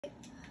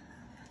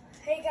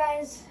Hey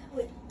guys,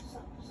 wait,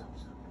 stop.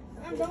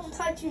 Don't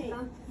touch me.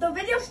 The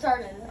video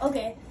started.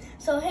 Okay,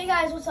 so hey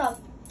guys, what's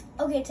up?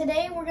 Okay,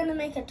 today we're gonna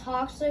make a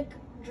toxic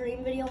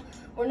dream video.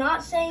 We're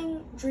not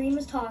saying dream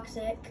is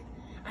toxic.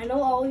 I know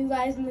all you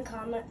guys in the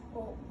comment.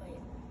 Oh wait,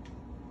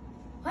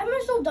 why am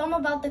I so dumb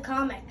about the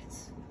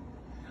comments?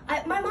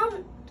 My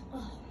mom.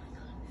 Oh my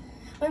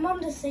god, my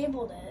mom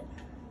disabled it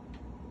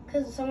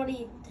because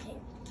somebody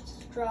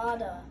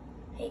drawed a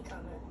hate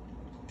comment.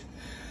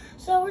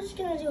 So we're just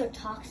gonna do a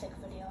toxic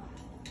video.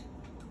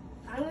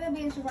 I'm gonna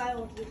be in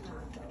survival, he's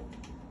not though.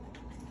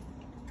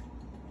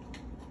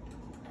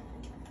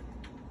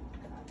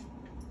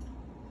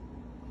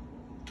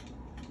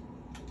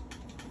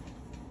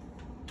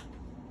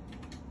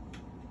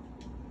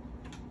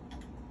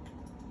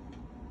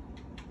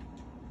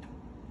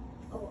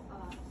 Oh,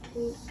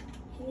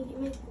 can you give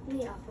me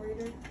the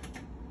operator?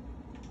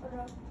 Hold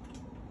up.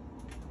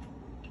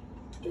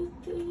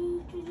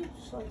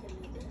 So I can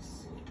do this.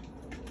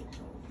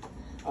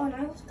 Oh, and I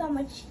also got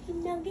my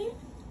chicken nugget.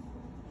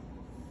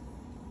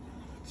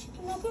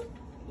 Chicken nugget?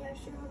 Yeah,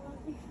 sure, I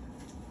love you.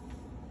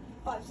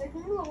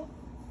 5-second rule.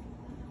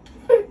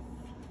 I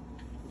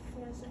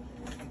can't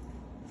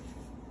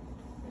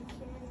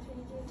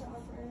change it to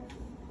operator.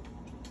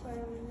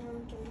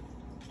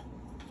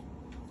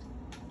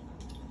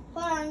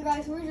 Hold on,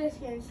 guys, we're just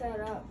getting set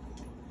up.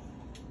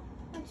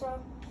 That's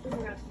all. I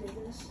forgot to do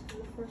this in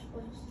the first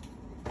place.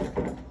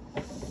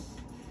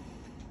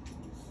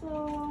 So,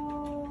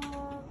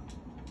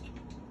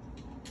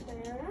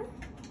 there.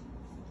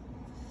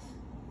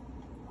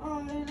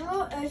 There's a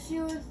little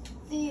issue with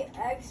the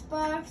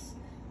Xbox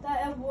that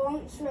it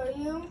won't show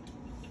you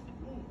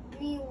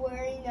me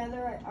wearing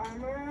netherite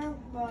armor,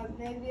 but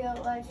maybe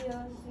it'll let you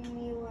see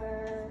me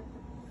wear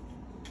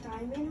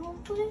diamond,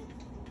 hopefully.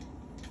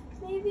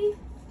 Maybe.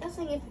 That's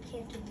like if you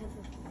can't do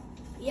nether.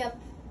 Yep,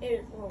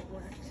 it won't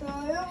work. So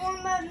it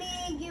won't let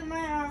me get my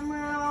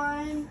armor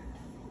on.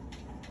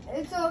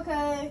 It's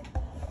okay.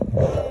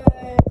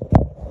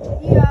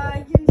 Yeah,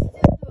 I can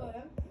still do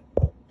it.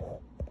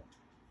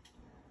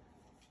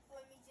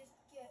 Let me just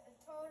get a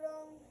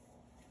totem.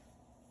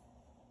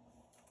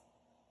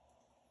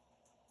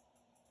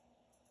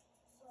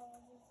 So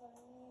I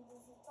need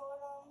this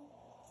totem.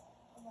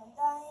 And I'm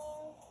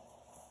dying.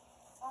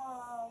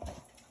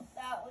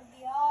 That would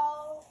be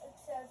all,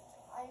 except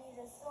I need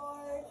a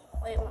sword.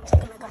 Wait 1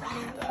 second, I gotta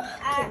move the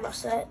camera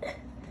set.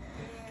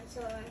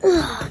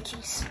 Oh,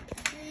 jeez.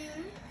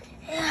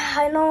 Yeah,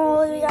 I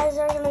know you guys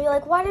are gonna be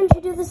like, why didn't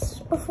you do this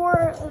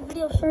before the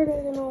video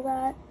started and all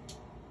that?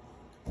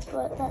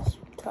 But that's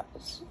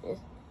because.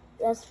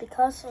 That's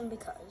because and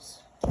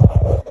because.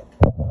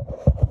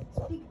 It's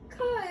because. We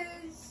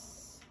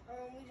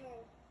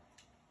don't.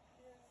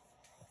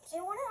 Do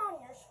you want it on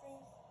your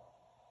screen?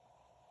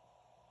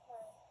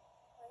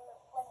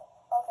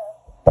 Okay.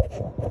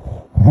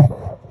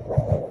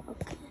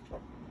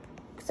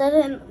 Because I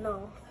didn't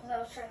know. Because I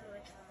was trying to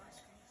make it on my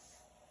screen.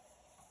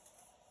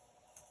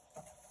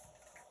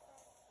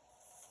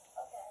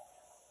 Okay.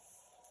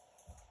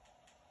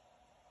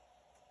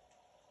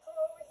 Come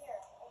over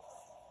here.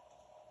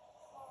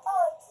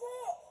 Oh,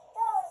 see?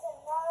 That was a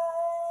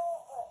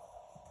nice.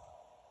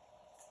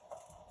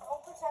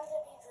 Don't pretend to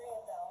be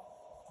dream though.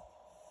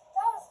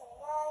 That was a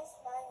nice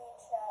mining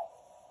shack.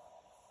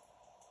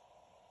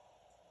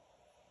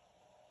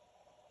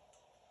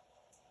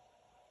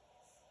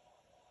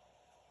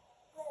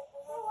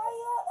 Why are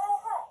you at my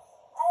hut?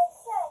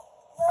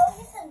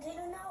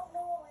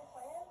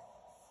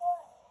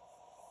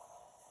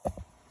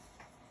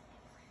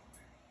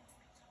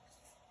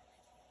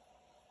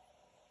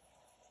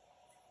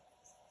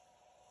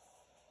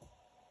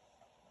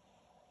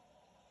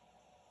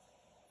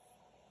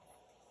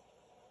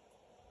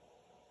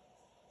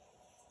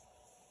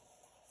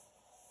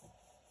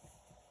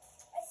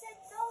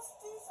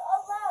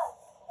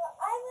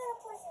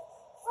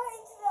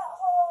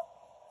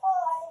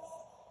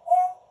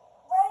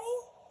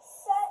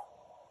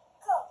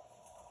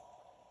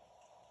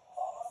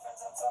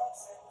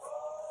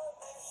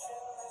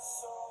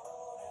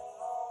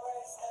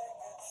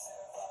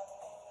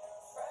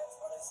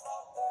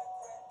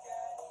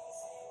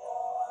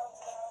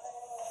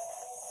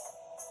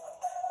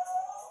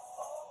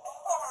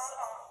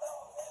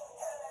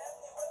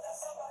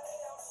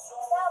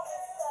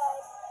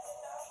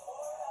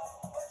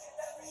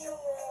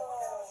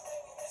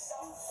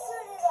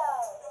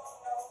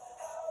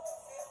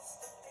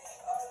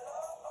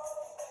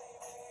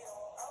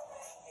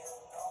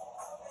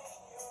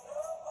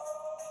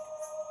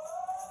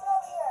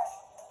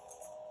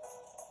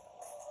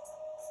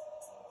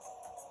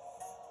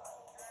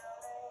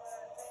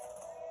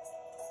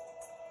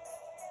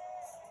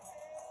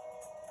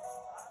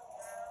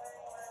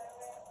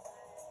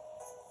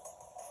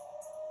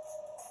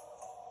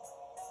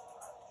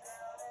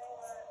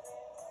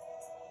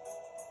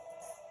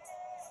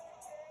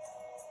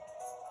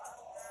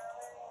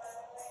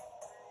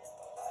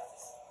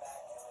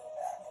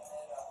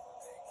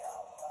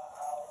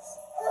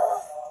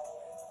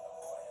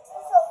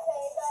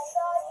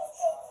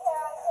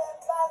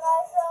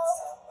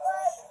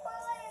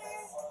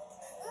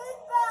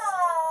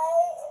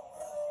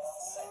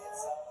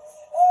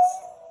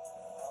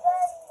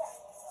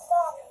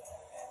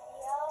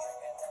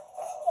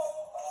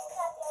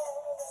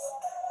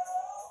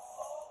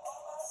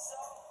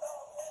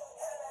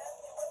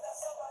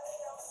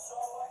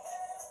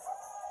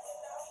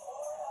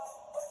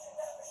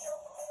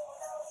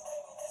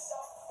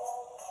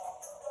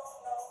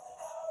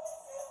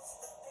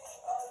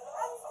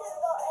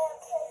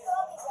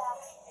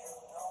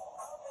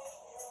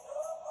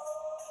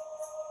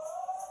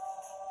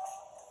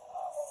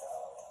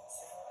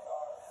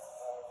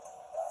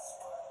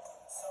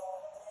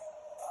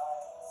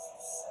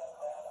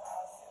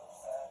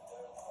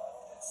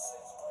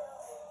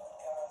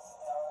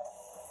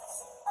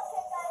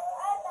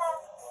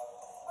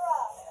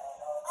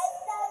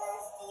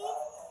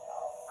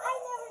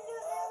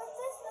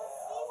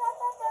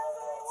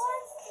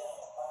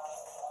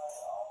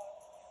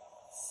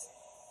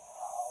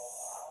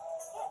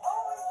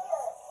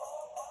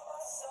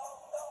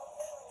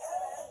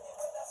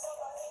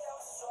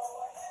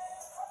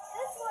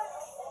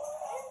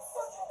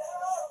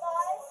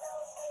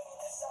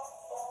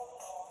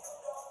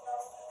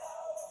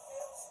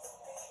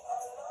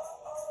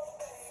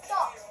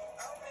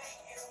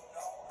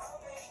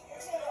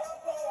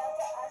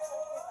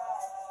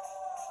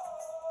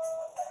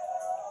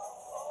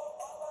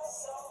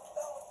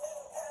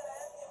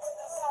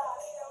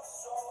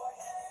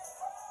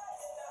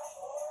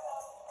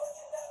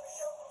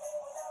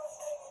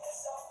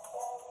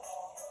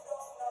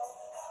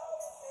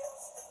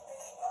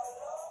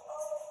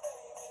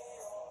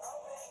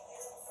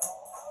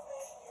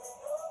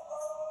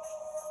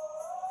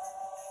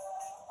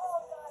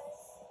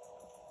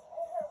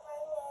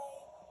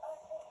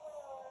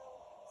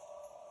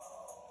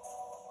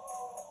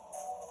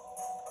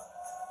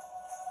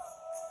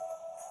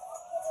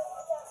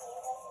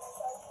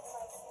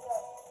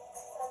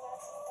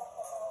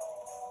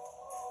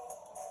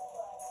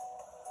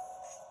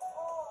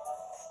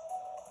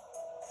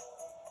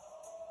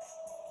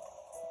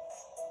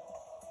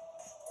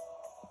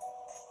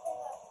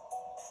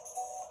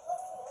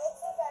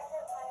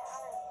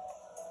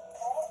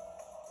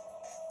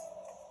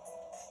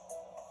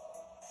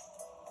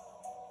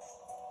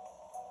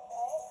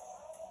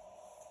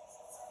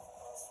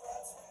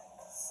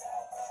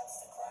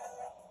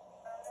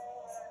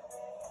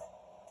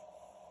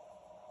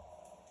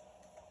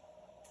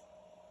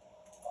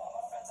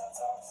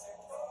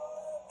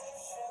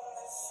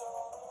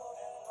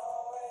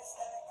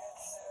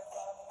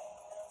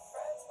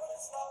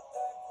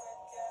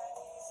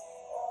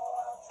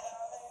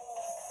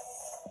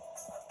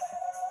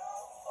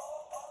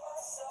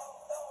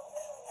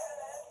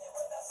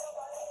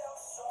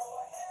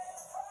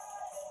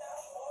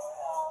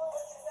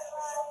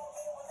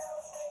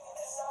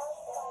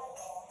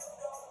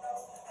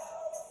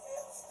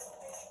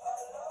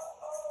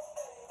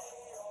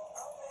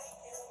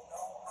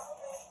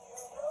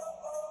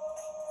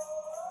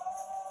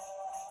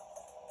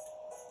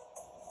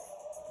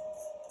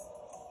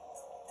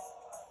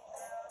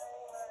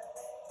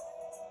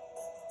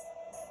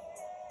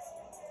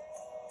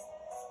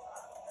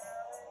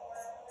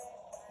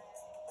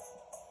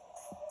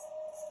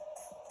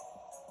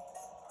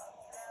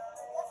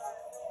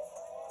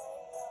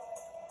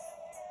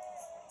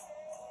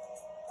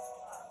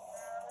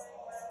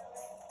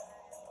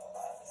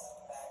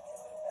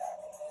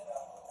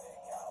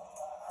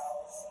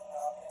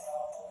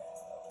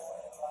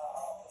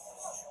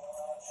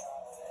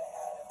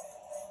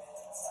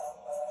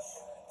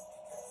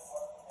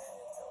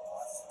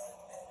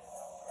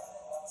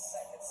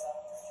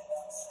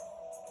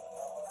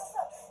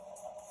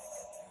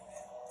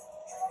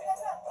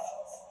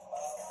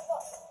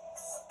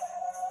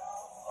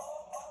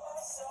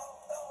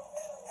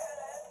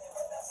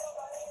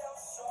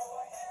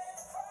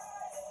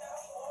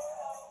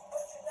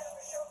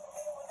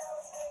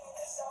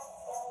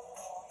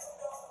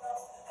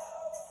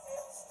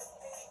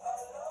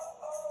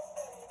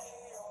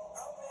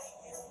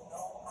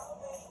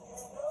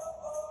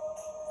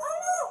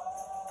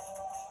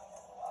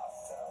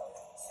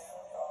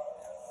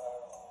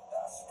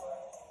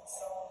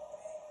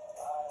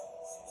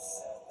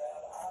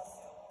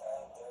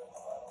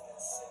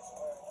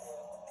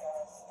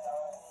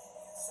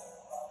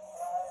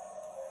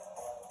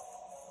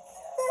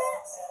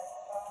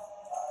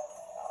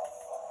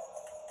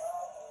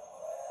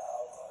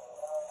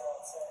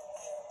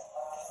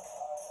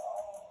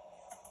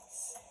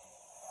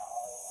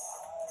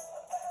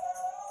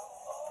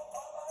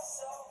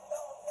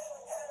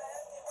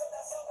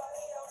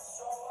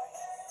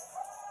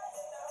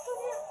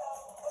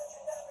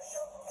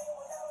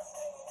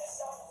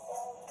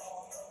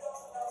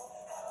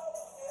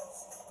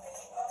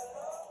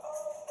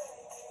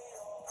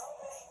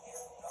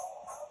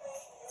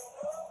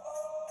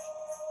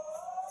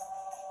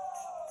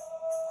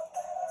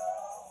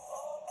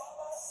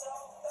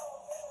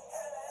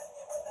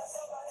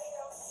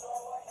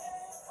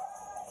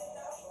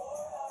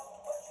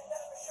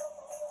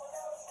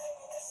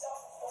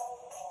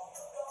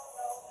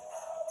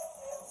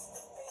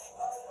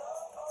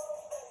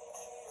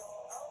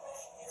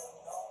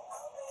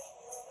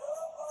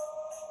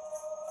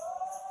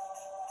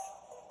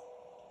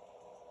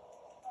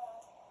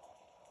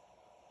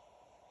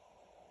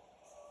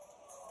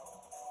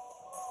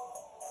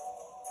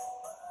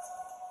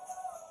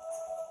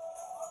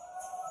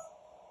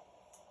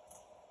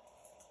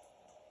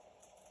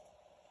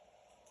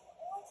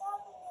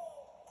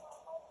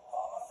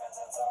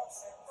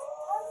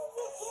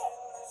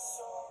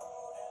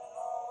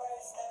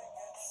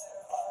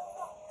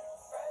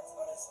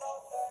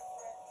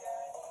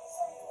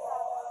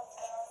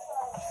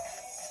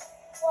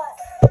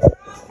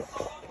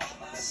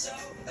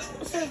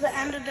 is the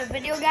end of the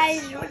video,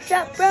 guys. What's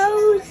up,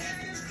 bros?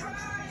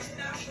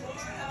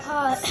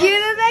 See you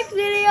in the next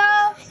video.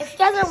 If you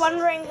guys are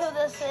wondering who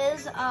this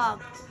is, I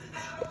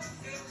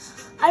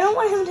don't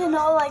want him to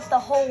know like the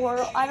whole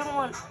world. I don't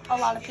want a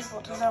lot of people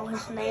to know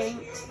his name.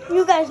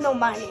 You guys know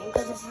my name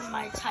because this is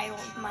my title,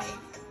 my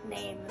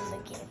name in the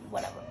game,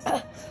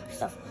 whatever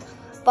stuff.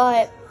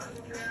 But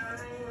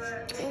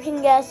you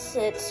can guess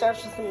it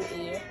starts with an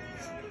E.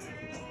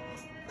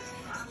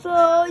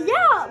 So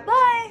yeah,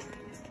 bye.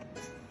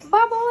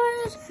 Bye,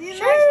 boys. See you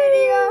later.